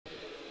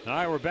All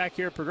right, we're back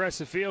here at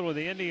Progressive Field with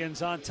the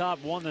Indians on top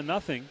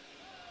 1-0.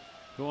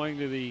 Going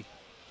to the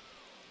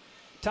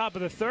top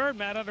of the third.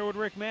 Matt Underwood,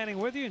 Rick Manning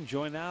with you, and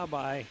joined now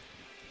by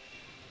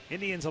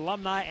Indians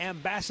alumni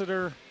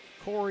ambassador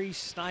Cory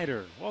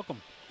Snyder. Welcome.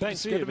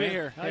 Thanks. Good to be man.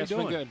 here. How you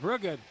doing? Good. Real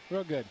good.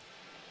 Real good.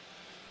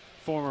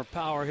 Former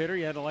power hitter.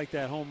 You had to like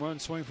that home run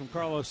swing from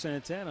Carlos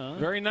Santana, huh?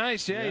 Very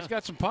nice. Yeah, he's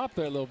got some pop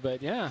there a little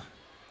bit. Yeah.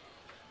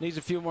 Needs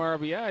a few more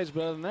RBIs,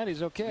 but other than that,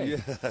 he's okay.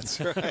 Yeah, that's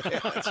right.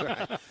 That's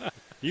right.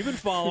 You've been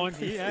following.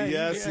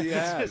 Yes, he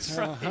has.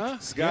 That's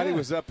right. Scotty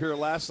was up here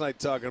last night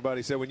talking about,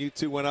 he said when you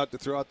two went out to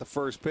throw out the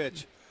first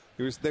pitch,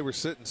 they were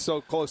sitting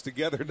so close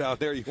together down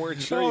there, you weren't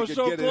sure you could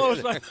so get close,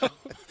 it. I know.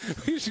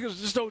 He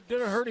just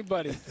didn't hurt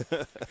anybody.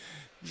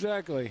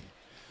 Exactly.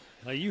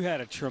 Now, you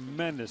had a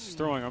tremendous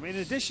throwing arm. In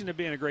addition to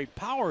being a great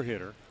power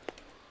hitter,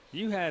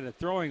 you had a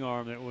throwing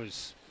arm that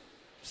was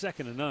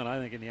second to none, I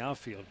think, in the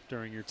outfield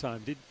during your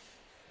time.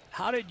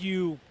 How did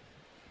you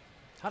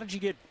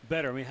get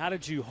better? I mean, how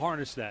did you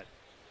harness that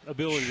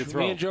ability to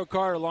throw? Me and Joe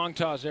Carter, long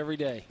toss every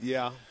day.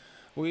 Yeah.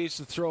 We used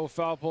to throw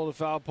foul pole to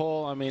foul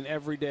pole, I mean,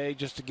 every day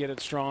just to get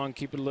it strong,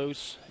 keep it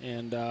loose.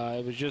 And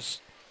it was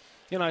just,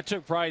 I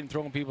took pride in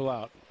throwing people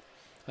out.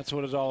 That's what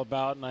it was all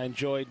about, and I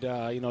enjoyed,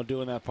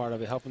 doing that part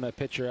of it, helping that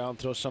pitcher out and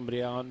throw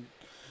somebody out and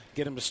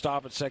get him to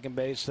stop at second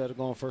base instead of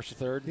going first or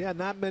third. Yeah,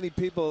 not many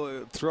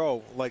people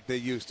throw like they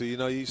used to.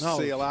 You used to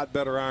see a lot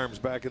better arms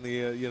back in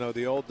the,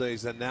 the old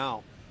days than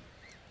now.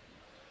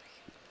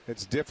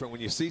 It's different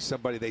when you see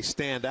somebody, they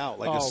stand out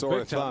like a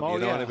sore thumb. You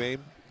know what I mean?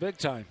 Big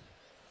time.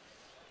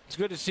 It's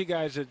good to see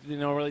guys that,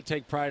 really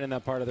take pride in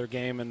that part of their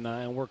game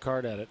and work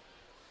hard at it.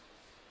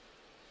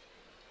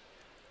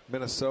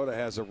 Minnesota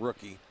has a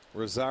rookie,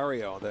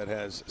 Rosario, that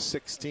has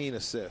 16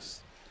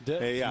 assists.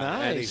 Nice.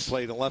 And he's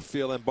played in left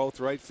field and both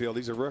right field.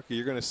 He's a rookie.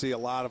 You're going to see a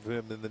lot of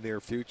him in the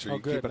near future.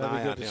 Good. Keep an That'd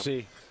eye be on good him. to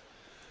see.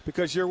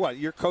 Because you're what?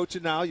 You're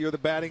coaching now. You're the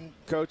batting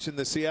coach in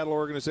the Seattle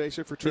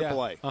organization for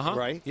AAA,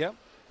 right? Yep.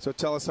 So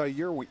tell us how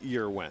your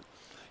year went.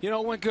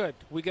 It went good.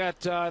 We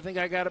got, I think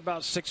I got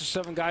about 6 or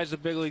 7 guys in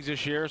the big leagues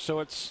this year.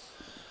 So it's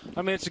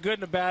a good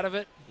and a bad of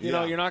it.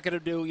 You're not going to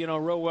do,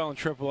 real well in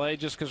AAA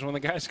just because when the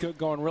guys get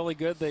going really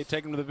good, they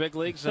take them to the big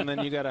leagues, and then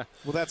you got to.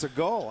 Well, that's a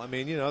goal. I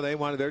mean,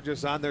 they're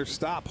just on their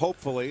stop,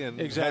 hopefully, and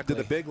head to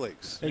the big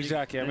leagues.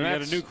 Exactly. I mean, you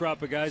got a new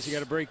crop of guys you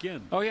got to break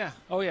in. Oh yeah.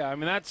 I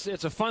mean,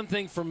 it's a fun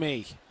thing for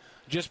me,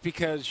 just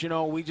because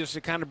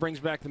it kind of brings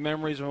back the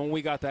memories of when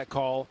we got that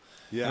call.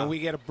 Yeah. And we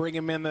got to bring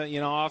him in the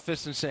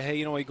office and say,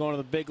 hey, we're going to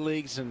the big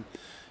leagues, and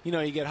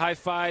you get high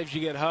fives,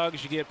 you get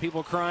hugs, you get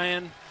people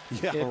crying.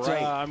 Yeah,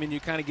 right. I mean, you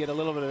kind of get a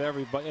little bit of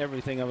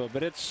everything of it,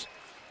 but it's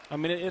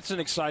an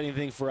exciting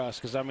thing for us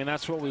because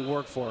that's what we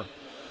work for.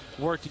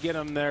 Work to get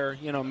them there,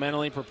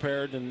 mentally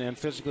prepared and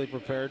physically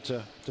prepared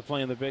to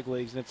play in the big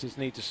leagues, and it's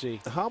neat to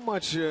see. How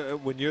much,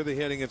 when you're the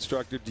hitting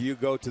instructor, do you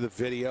go to the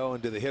video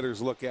and do the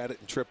hitters look at it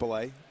in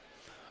AAA?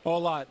 Oh, a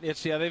lot. They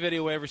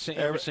video everything.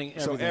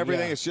 So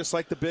everything is just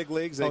like the big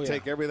leagues. They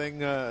take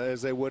everything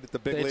as they would at the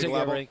big league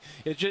level. Everything.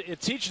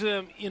 It teaches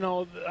them.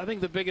 I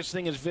think the biggest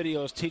thing is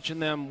video is teaching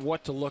them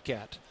what to look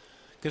at,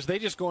 because they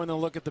just go in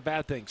and look at the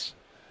bad things.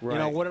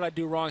 Right. What did I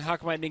do wrong? How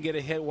come I didn't get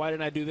a hit? Why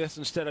didn't I do this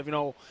instead of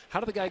how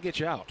did the guy get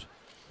you out?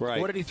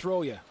 Right. What did he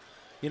throw you?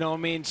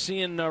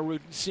 Seeing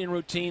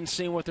routine,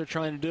 seeing what they're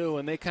trying to do,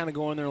 and they kind of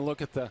go in there and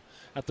look at the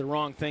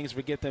wrong things,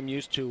 but get them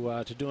used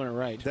to doing it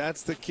right.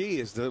 That's the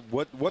key, is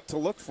what to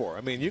look for.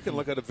 I mean, you can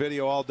look at a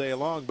video all day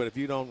long, but if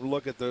you don't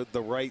look at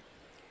the right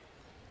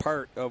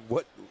part of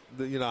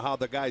how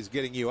the guy's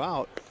getting you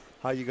out,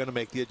 how are you going to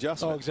make the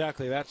adjustment? Oh,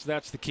 exactly.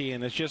 That's the key,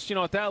 and it's just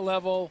at that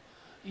level,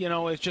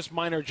 it's just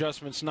minor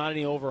adjustments, not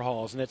any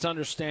overhauls, and it's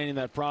understanding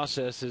that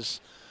process is.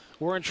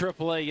 We're in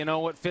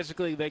AAA.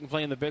 Physically they can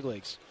play in the big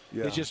leagues.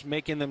 Yeah. It's just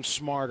making them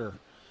smarter.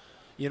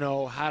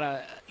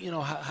 How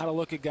to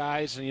look at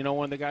guys, and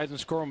when the guy's in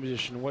scoring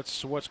position,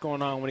 what's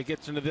going on when he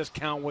gets into this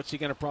count, what's he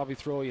going to probably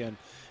throw you in,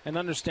 and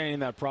understanding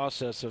that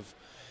process of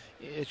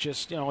it's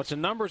just it's a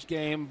numbers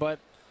game, but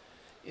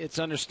it's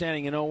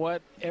understanding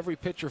every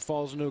pitcher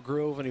falls into a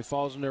groove and he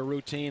falls into a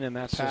routine, and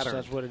that's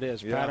what it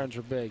is. Yeah. Patterns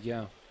are big.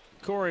 Yeah.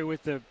 Corey,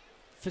 with the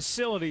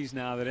facilities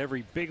now that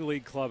every big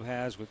league club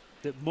has,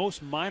 that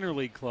most minor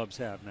league clubs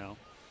have now,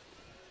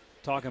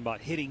 talking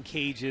about hitting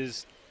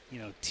cages,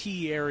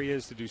 tee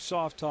areas to do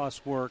soft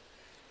toss work,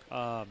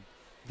 the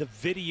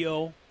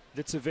video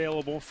that's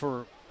available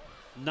for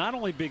not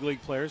only big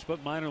league players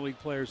but minor league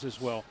players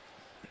as well.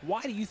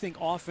 Why do you think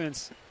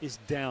offense is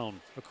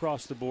down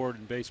across the board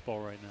in baseball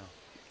right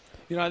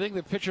now? I think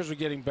the pitchers are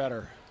getting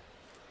better.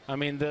 I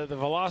mean, the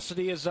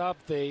velocity is up.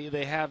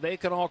 They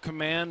can all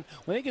command.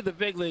 When they get the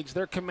big leagues,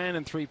 they're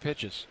commanding 3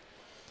 pitches.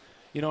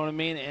 You know what I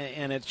mean?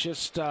 And it's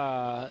just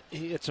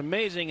it's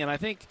amazing. And I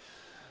think,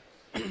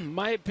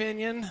 my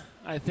opinion,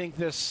 I think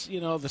this, the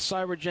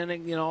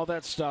cybergenic, all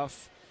that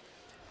stuff,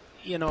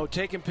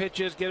 taking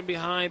pitches, getting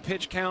behind,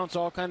 pitch counts,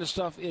 all kind of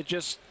stuff.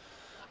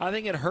 I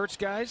think it hurts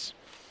guys.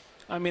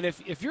 I mean,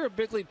 if you're a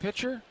big league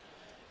pitcher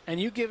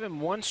and you give him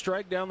 1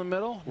 strike down the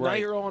middle, right. Now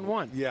you're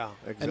 0-1. Yeah,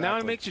 exactly. And now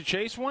he makes you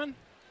chase one.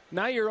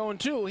 Now you're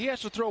 0-2. He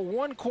has to throw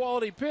one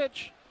quality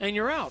pitch, and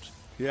you're out.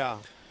 Yeah.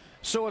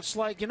 So it's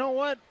like, you know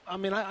what? I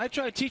mean, I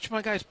try to teach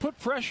my guys, put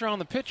pressure on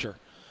the pitcher.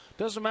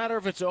 Doesn't matter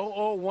if it's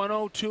 0-0,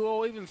 1-0,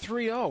 2-0, even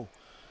 3-0.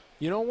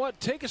 You know what?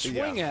 Take a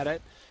swing at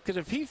it, because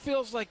if he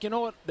feels like, you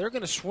know what, they're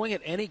going to swing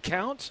at any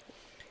count,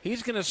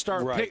 he's going to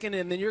start picking,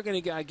 and then you're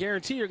going to, I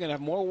guarantee you're going to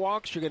have more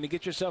walks. You're going to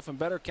get yourself in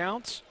better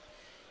counts.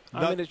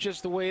 I mean, it's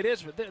just the way it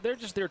is. But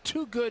they're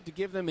too good to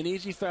give them an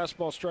easy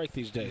fastball strike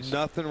these days.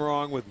 Nothing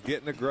wrong with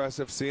getting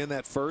aggressive, seeing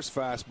that first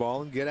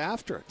fastball, and get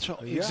after it. So,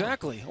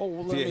 exactly. Oh,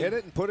 well, if you hit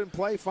it and put it in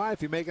play, fine.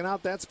 If you make it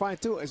out, that's fine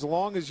too. As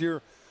long as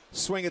you're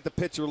swing at the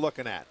pitch you're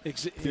looking at.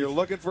 If you're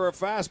looking for a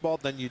fastball,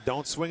 then you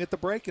don't swing at the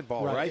breaking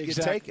ball, right? You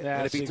take it.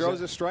 And if he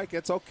throws a strike,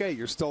 it's okay.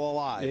 You're still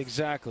alive.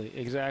 Exactly.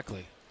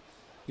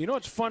 You know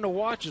what's fun to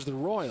watch is the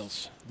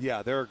Royals.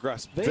 Yeah, they're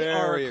aggressive. They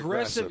are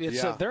aggressive.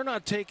 They're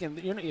not taking.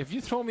 You know, if you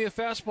throw me a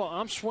fastball,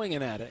 I'm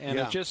swinging at it, and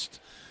it just,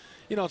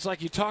 you know, it's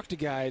like you talk to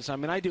guys. I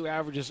mean, I do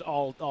averages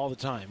all the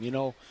time. You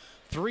know,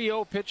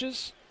 3-0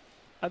 pitches,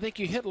 I think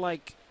you hit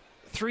like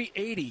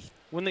 380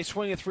 when they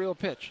swing a 3-0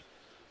 pitch.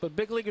 But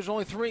big leaguers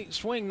only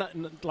swing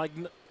like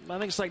I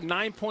think it's like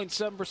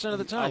 9.7% of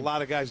the time. A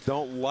lot of guys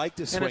don't like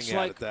to swing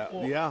at it that.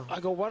 Well, I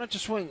go, why don't you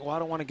swing? Well, I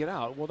don't want to get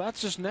out. Well,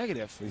 that's just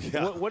negative.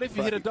 Yeah, what if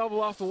you hit a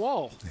double off the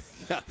wall?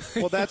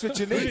 Well, that's what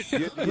you need.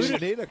 You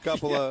need a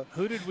couple of.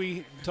 Who did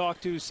we talk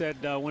to?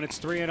 Said when it's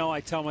 3-0, I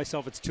tell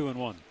myself it's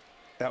 2-1.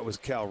 That was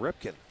Cal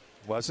Ripken,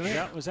 wasn't it?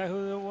 Yeah, was that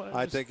who it was?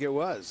 I think it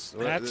was.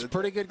 That's a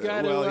pretty good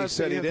guy. Well, he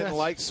said he didn't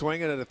like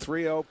swinging at a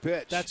 3-0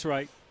 pitch. That's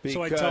right. Because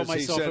so I tell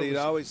myself he said he'd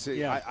always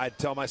I'd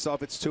tell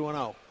myself it's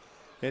 2-0.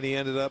 And he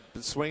ended up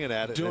swinging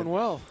at it. Doing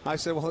well. I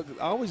said, well,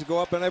 I always go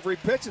up on every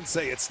pitch and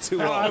say it's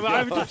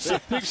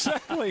 2-0.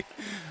 Exactly.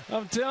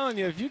 I'm telling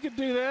you, if you could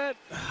do that.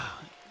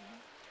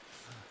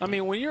 I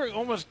mean, when you're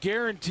almost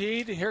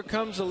guaranteed, here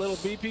comes a little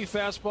BP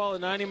fastball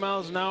at 90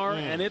 miles an hour,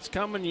 and it's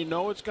coming, you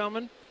know it's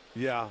coming.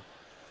 Yeah.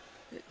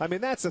 I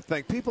mean, that's the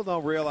thing. People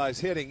don't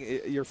realize hitting,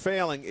 you're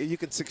failing. You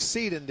can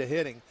succeed into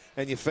hitting,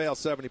 and you fail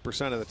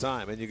 70% of the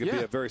time, and you can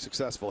be a very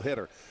successful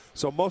hitter.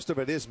 So most of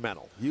it is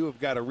mental. You have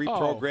got to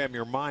reprogram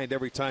your mind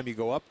every time you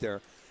go up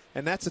there.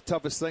 And that's the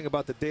toughest thing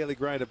about the daily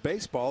grind of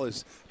baseball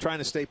is trying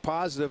to stay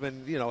positive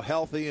and, you know,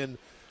 healthy, and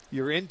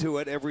you're into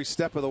it every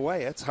step of the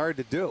way. It's hard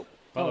to do.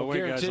 By the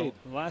way, guys, the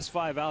last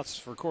 5 outs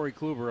for Corey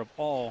Kluber have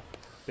all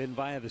been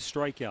via the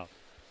strikeout.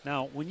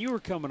 Now, when you were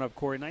coming up,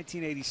 Corey,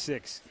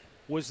 1986,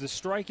 was the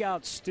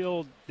strikeout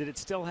still – did it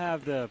still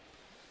have the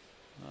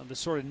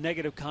sort of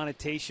negative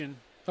connotation?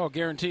 Oh,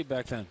 guaranteed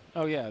back then.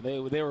 Oh, yeah.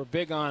 They were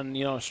big on,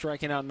 you know,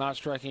 striking out, not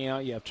striking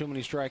out. You have too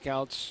many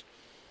strikeouts.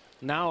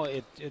 Now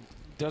it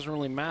doesn't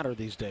really matter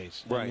these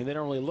days. Right. I mean, they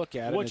don't really look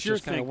at it. What's your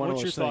thing?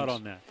 What's your thought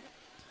on that?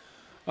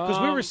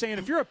 Because we were saying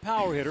if you're a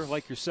power hitter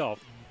like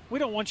yourself, we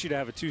don't want you to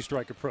have a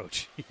two-strike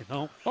approach, you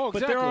know? Oh,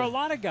 exactly. But there are a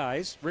lot of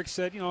guys, Rick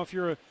said, you know, if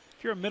you're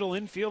a middle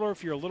infielder,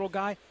 if you're a little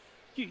guy,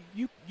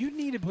 you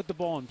need to put the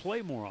ball in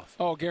play more often.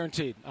 Oh,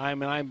 guaranteed. I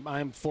mean,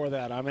 I'm for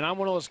that. I mean, I'm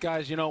one of those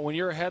guys, you know, when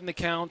you're ahead in the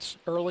counts,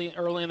 early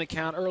in the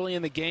count, early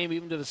in the game,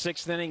 even to the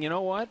 6th inning, you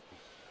know what?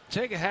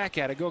 Take a hack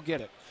at it. Go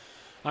get it.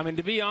 I mean,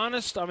 to be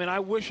honest, I mean,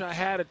 I wish I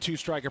had a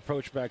two-strike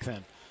approach back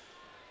then.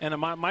 And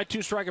my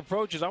two-strike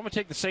approach is I'm going to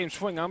take the same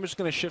swing. I'm just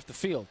going to shift the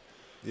field.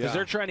 Because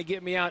they're trying to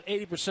get me out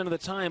 80% of the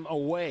time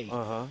away.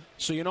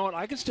 So you know what?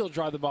 I can still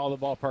drive the ball to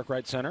the ballpark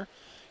right center.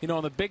 You know,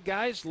 and the big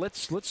guys,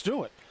 let's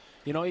do it.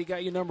 You know, you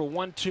got your number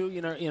 1, 2,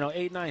 you know,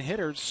 8, 9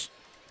 hitters.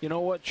 You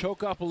know what?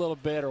 Choke up a little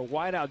bit or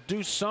wide out.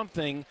 Do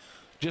something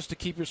just to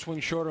keep your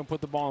swing shorter and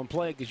put the ball in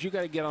play because you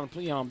got to get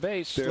on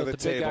base. They're the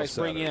big guys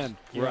bring in.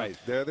 Right.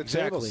 They're the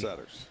table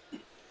setters.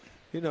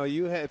 You know,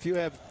 if you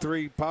have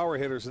 3 power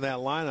hitters in that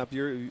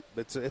lineup,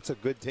 it's a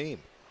good team.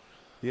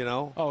 You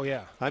know? Oh,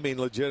 yeah. I mean,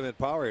 legitimate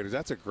power hitters.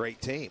 That's a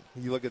great team.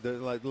 You look at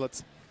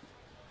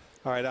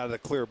all right, out of the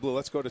clear blue,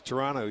 let's go to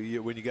Toronto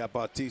when you got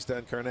Bautista,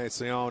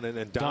 Encarnacion,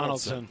 and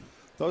Donaldson.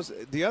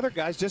 The other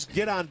guys just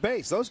get on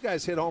base. Those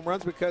guys hit home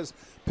runs because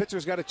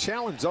pitchers got to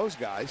challenge those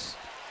guys.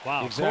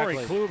 Wow,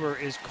 exactly. Corey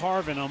Kluber is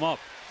carving them up.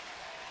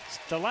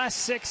 The last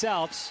 6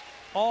 outs,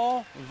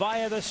 all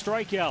via the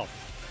strikeout.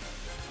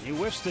 He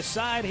whiffs the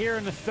side here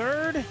in the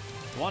 3rd.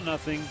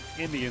 1-0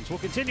 Indians. We'll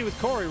continue with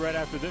Corey right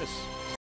after this.